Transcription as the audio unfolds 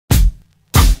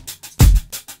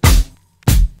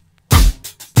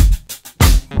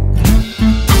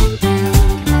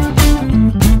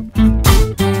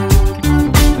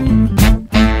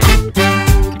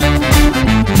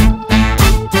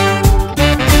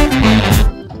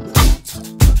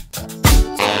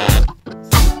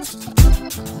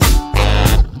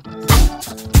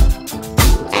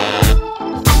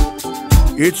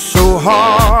It's so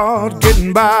hard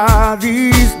getting by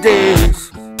these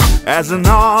days as an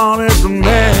honest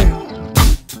man.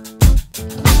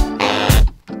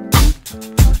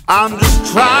 I'm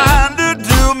just trying to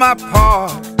do my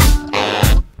part,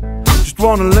 just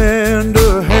wanna lend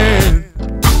a hand.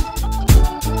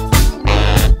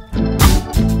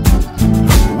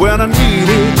 When I need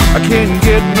it, I can't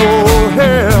get no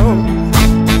help.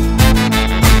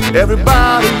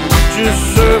 Everybody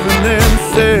just serving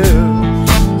themselves,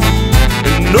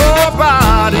 and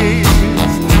nobody's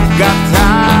got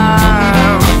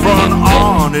time for an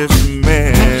honest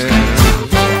man.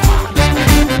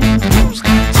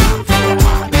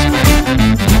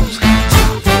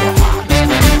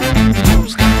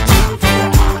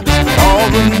 All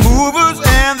the movers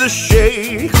and the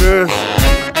shakers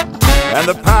and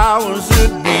the powers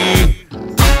that be,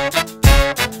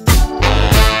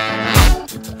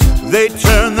 they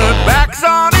turn their backs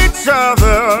on each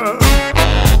other,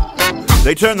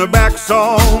 they turn their backs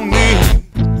on me.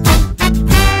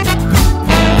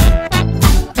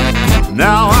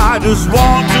 Now I just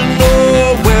want to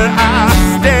know where I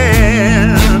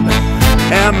stand.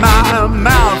 Am I a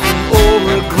mountain or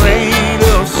a grain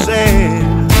of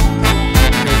sand?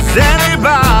 Has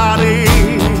anybody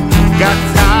got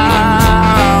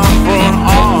time for an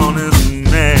honest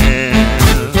man?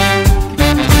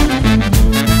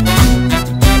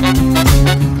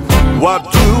 What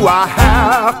do I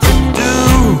have to do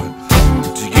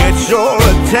to get your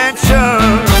attention?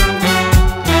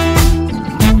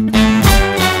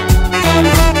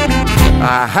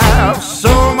 I have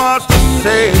so much to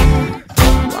say,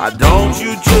 why don't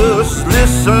you just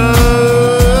listen?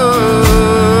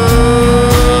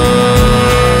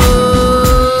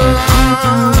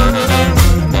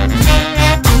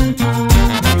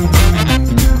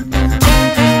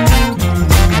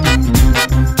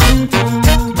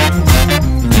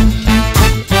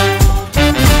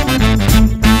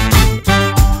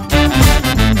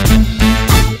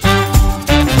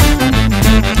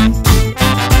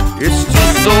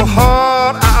 So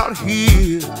hard out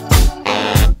here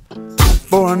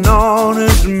for an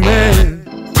honest man.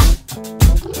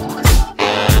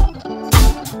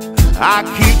 I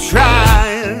keep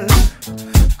trying,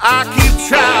 I keep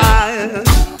trying.